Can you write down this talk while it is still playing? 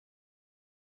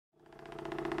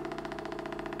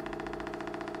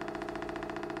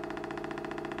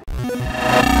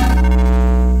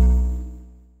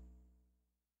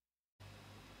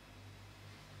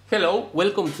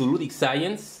welcome to Ludic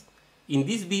Science. In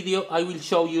this video I will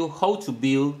show you how to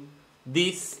build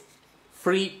this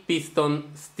free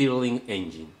piston Stirling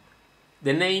engine.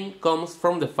 The name comes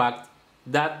from the fact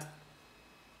that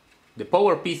the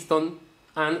power piston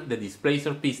and the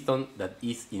displacer piston that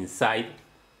is inside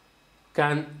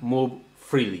can move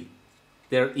freely.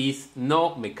 There is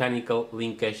no mechanical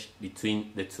linkage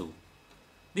between the two.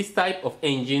 This type of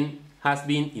engine has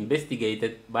been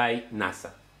investigated by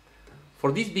NASA.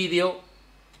 For this video,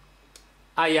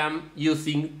 I am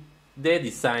using the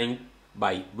design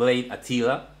by Blade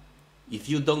Attila. If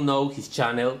you don't know his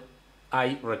channel,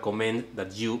 I recommend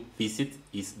that you visit.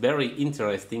 It's very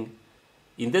interesting.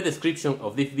 In the description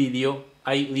of this video,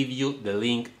 I leave you the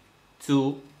link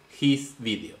to his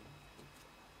video.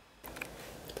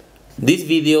 This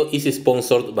video is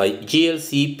sponsored by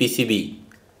GLC PCB.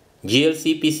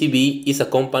 GLC PCB is a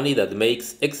company that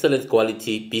makes excellent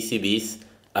quality PCBs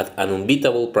at an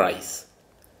unbeatable price.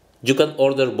 You can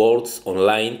order boards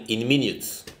online in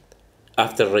minutes.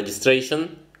 After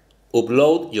registration,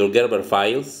 upload your Gerber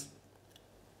files,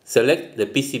 select the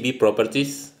PCB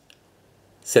properties,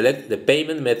 select the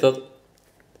payment method,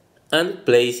 and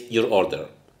place your order.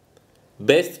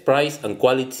 Best price and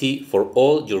quality for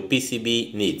all your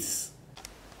PCB needs.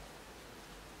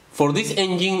 For this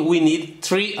engine we need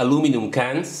 3 aluminum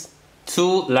cans,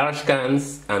 2 large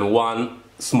cans and 1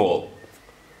 small.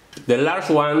 The large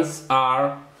ones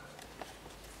are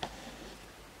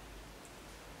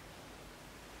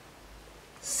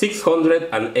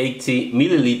 680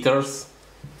 milliliters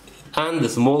and the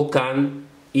small can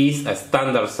is a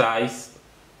standard size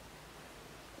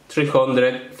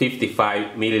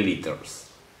 355 milliliters.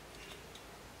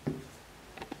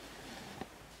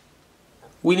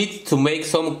 We need to make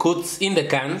some cuts in the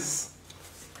cans.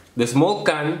 The small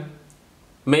can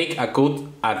make a cut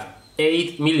at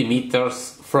 8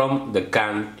 millimeters from the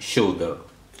can shoulder.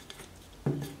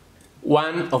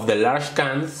 One of the large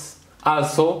cans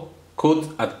also cut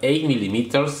at 8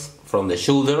 millimeters from the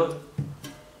shoulder,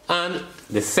 and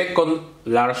the second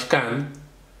large can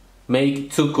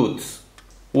make 2 cuts,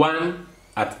 one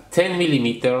at 10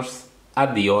 millimeters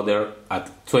and the other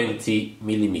at 20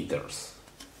 millimeters.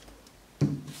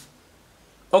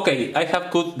 Okay, I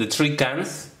have cut the 3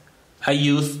 cans. I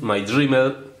used my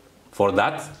Dremel for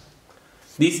that.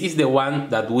 This is the one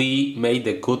that we made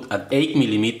the cut at 8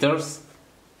 millimeters.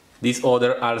 This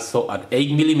other also at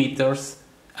 8 millimeters.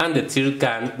 And the third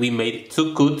can we made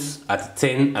 2 cuts at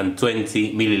 10 and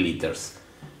 20 milliliters.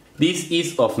 This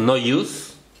is of no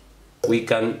use. We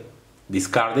can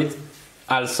discard it.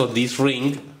 Also this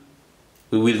ring,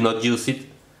 we will not use it.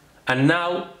 And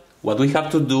now what we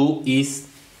have to do is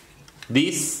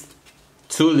these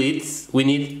 2 lids we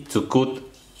need to cut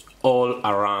all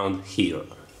around here.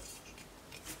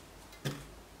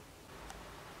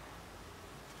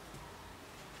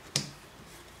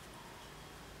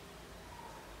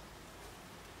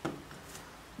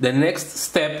 The next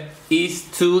step is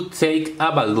to take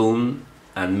a balloon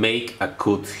and make a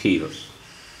cut here.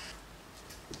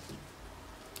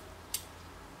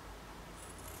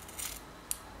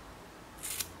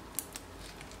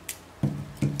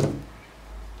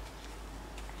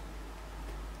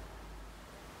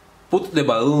 Put the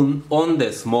balloon on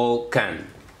the small can.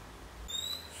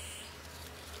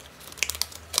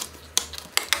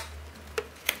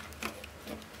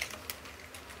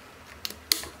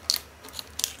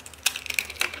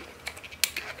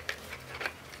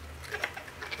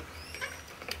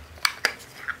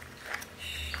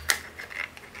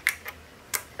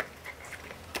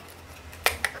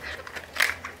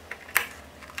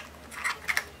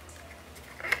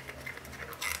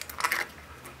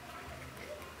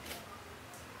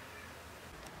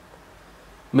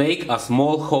 Make a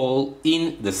small hole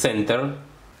in the center.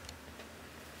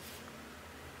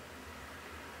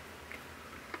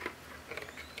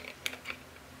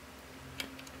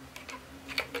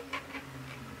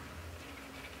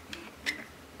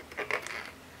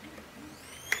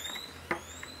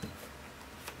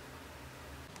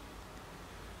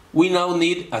 We now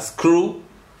need a screw,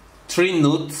 3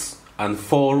 nuts and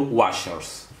 4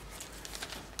 washers.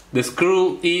 The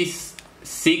screw is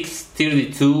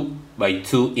 632 by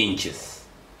 2 inches.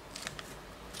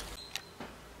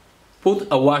 Put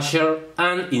a washer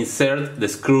and insert the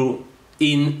screw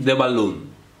in the balloon.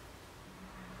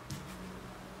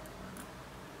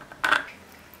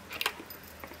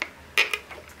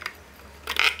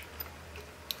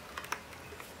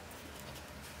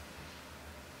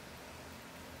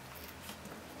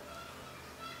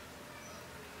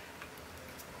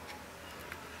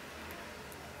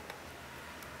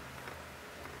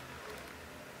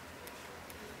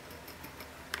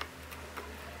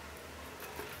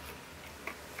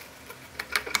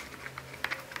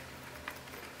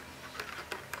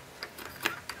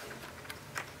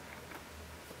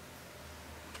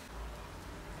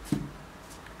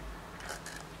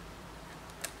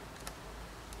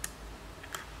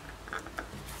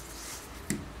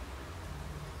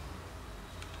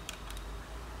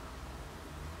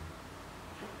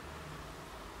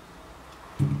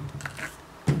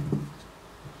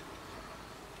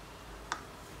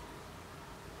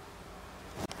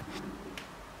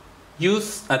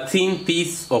 Use a thin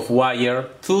piece of wire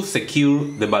to secure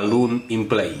the balloon in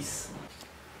place.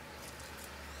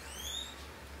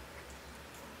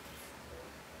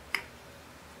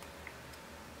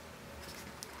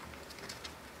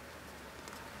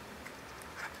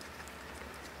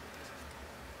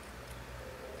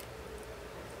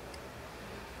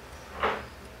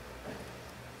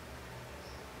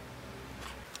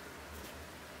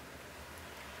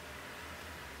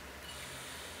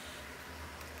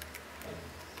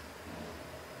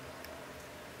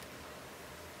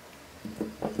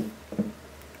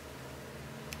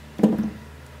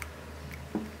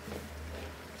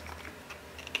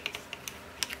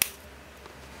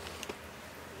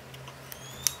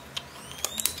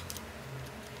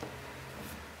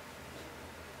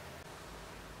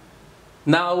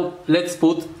 Now let's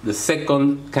put the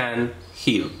second can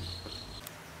here.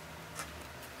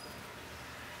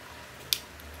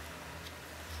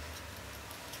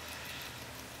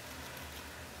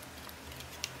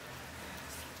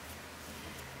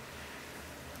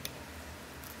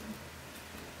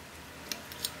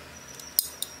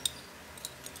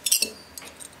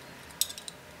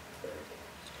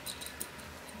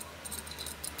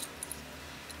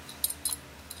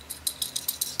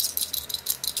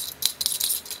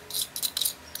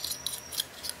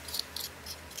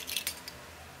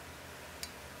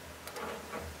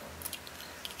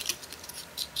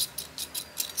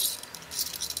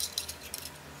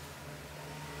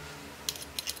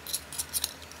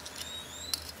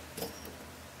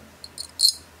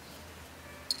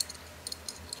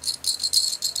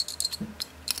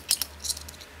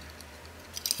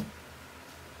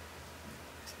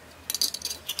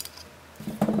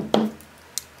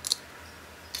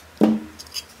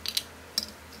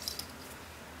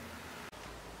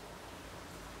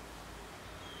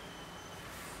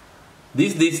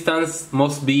 This distance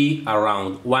must be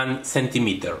around 1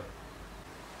 centimeter.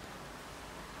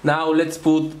 Now let's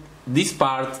put this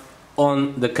part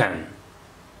on the can.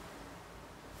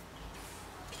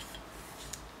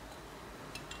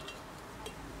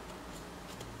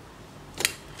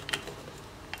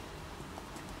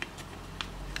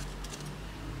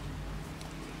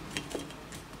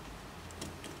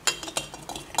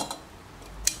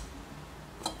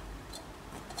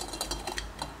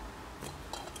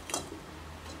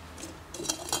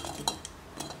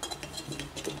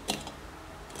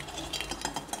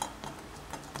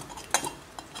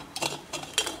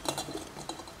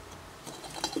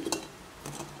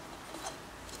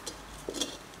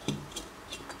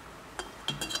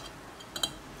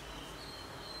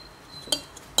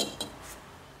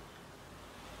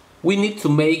 We need to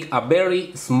make a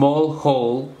very small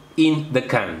hole in the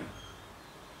can.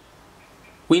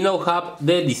 We now have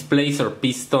the displacer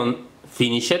piston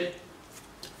finished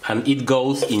and it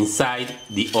goes inside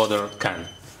the other can.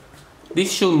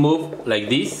 This should move like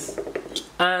this,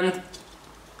 and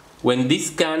when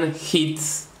this can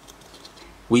hits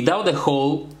without the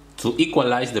hole to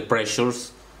equalize the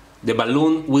pressures, the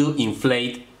balloon will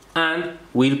inflate and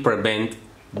will prevent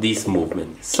this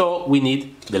movement. So we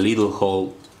need the little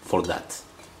hole for that.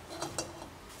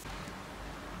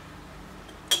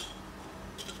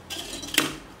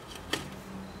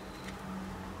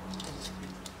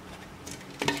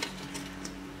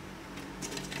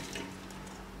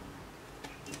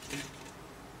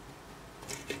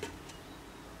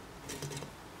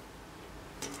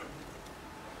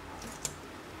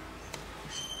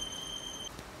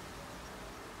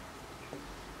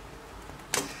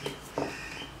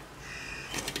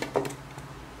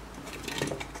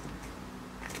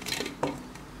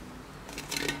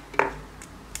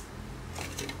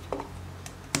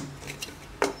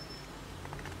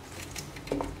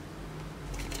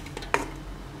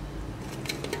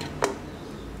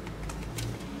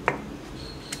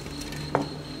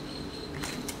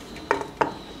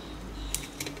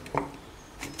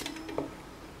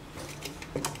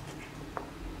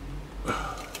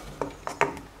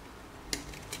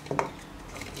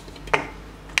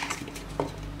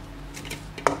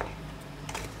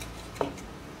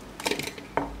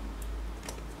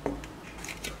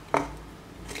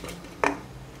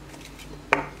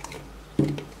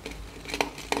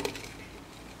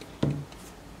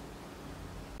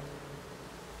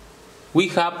 We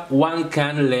have one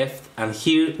can left, and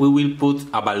here we will put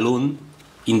a balloon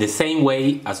in the same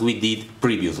way as we did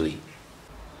previously.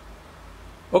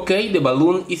 Okay, the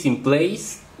balloon is in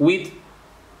place with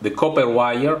the copper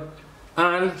wire,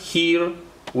 and here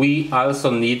we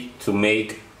also need to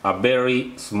make a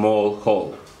very small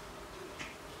hole.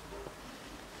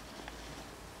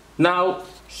 Now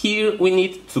here we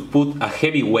need to put a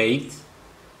heavy weight.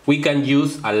 We can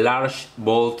use a large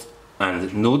bolt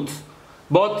and nuts,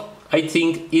 but I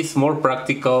think it's more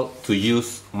practical to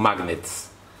use magnets.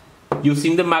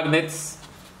 Using the magnets,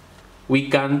 we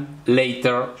can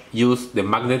later use the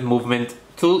magnet movement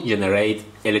to generate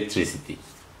electricity.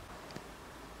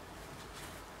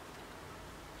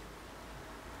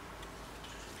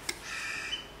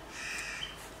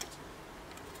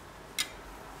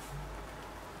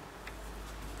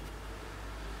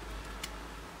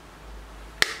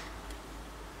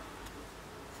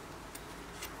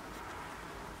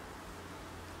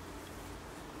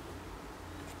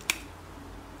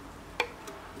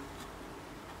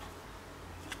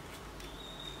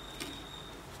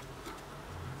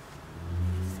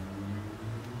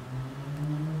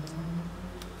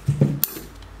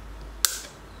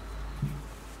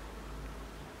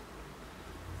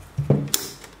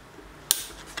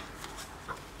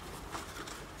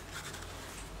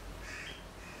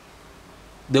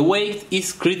 The weight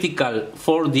is critical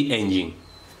for the engine.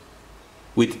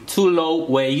 With too low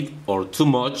weight or too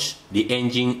much, the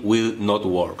engine will not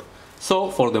work.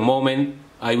 So for the moment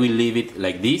I will leave it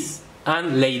like this,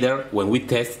 and later when we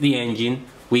test the engine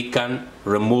we can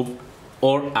remove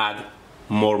or add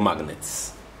more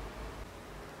magnets.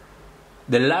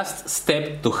 The last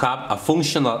step to have a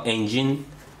functional engine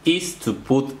is to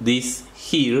put this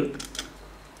here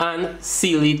and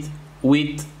seal it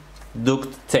with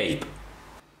duct tape.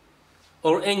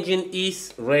 Our engine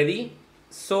is ready,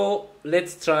 so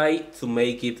let's try to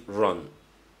make it run.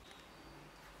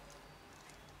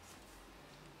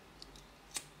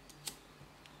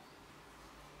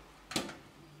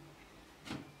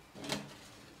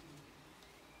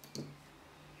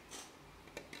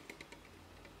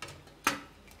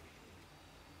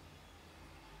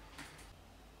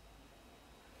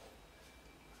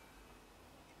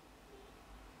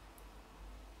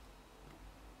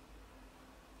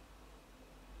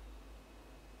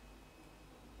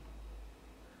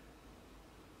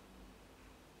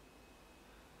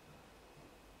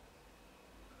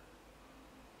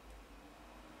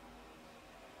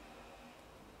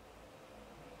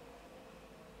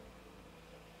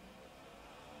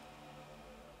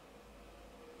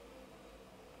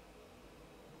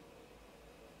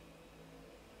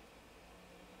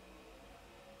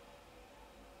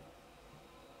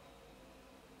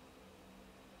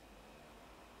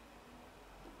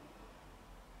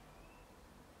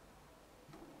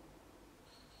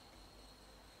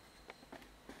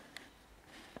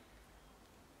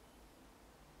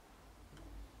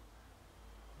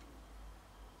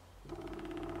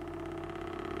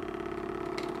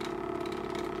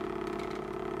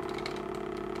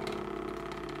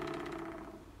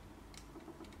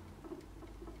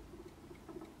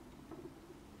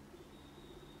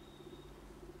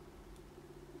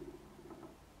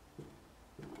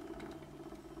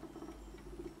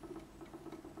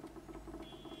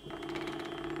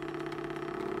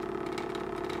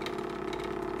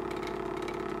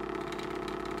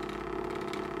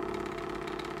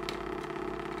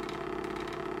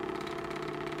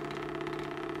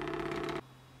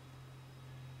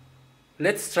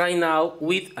 Let's try now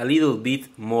with a little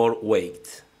bit more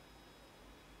weight.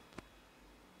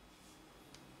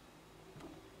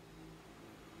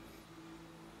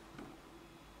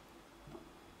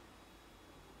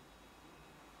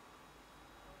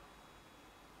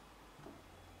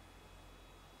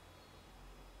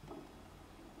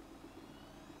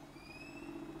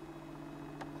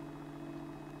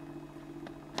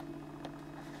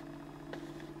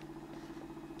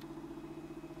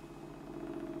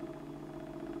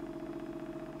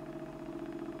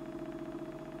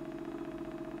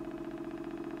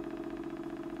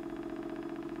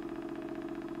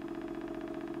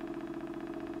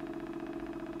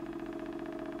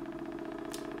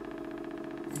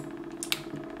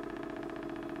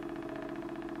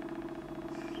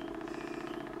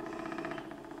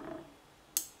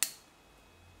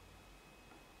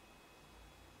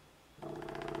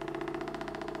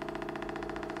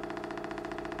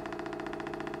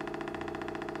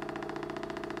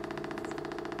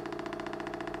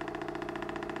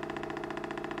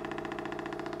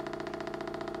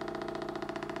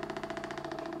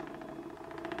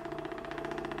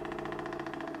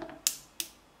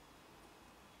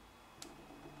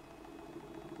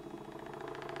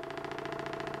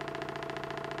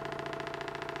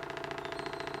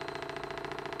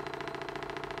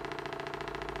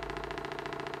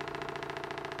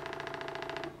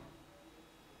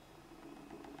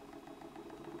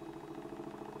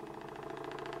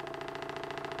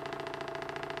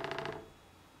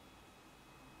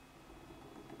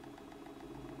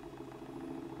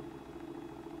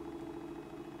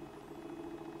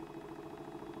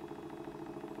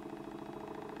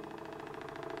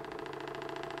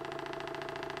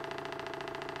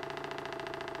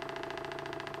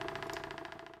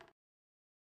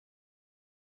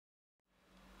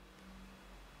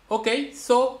 Okay,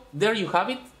 so there you have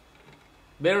it.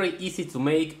 Very easy to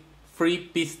make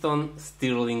 3-piston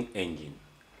Stirling engine.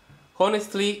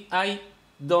 Honestly, I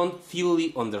don't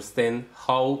fully understand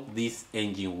how this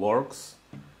engine works,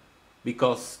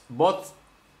 because both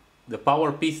the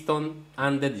power piston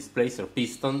and the displacer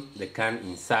piston, the can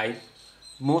inside,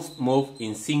 must move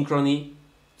in synchrony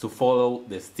to follow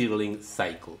the Stirling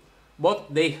cycle,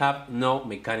 but they have no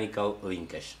mechanical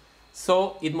linkage.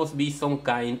 So it must be some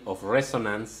kind of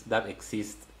resonance that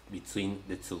exists between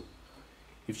the two.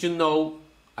 If you know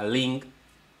a link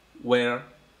where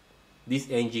this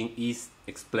engine is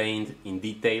explained in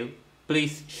detail,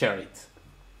 please share it.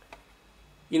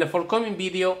 In a forthcoming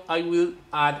video, I will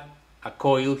add a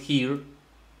coil here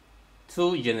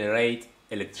to generate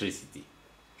electricity.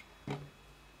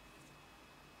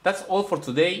 That's all for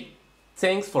today.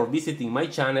 Thanks for visiting my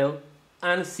channel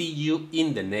and see you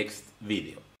in the next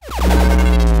video.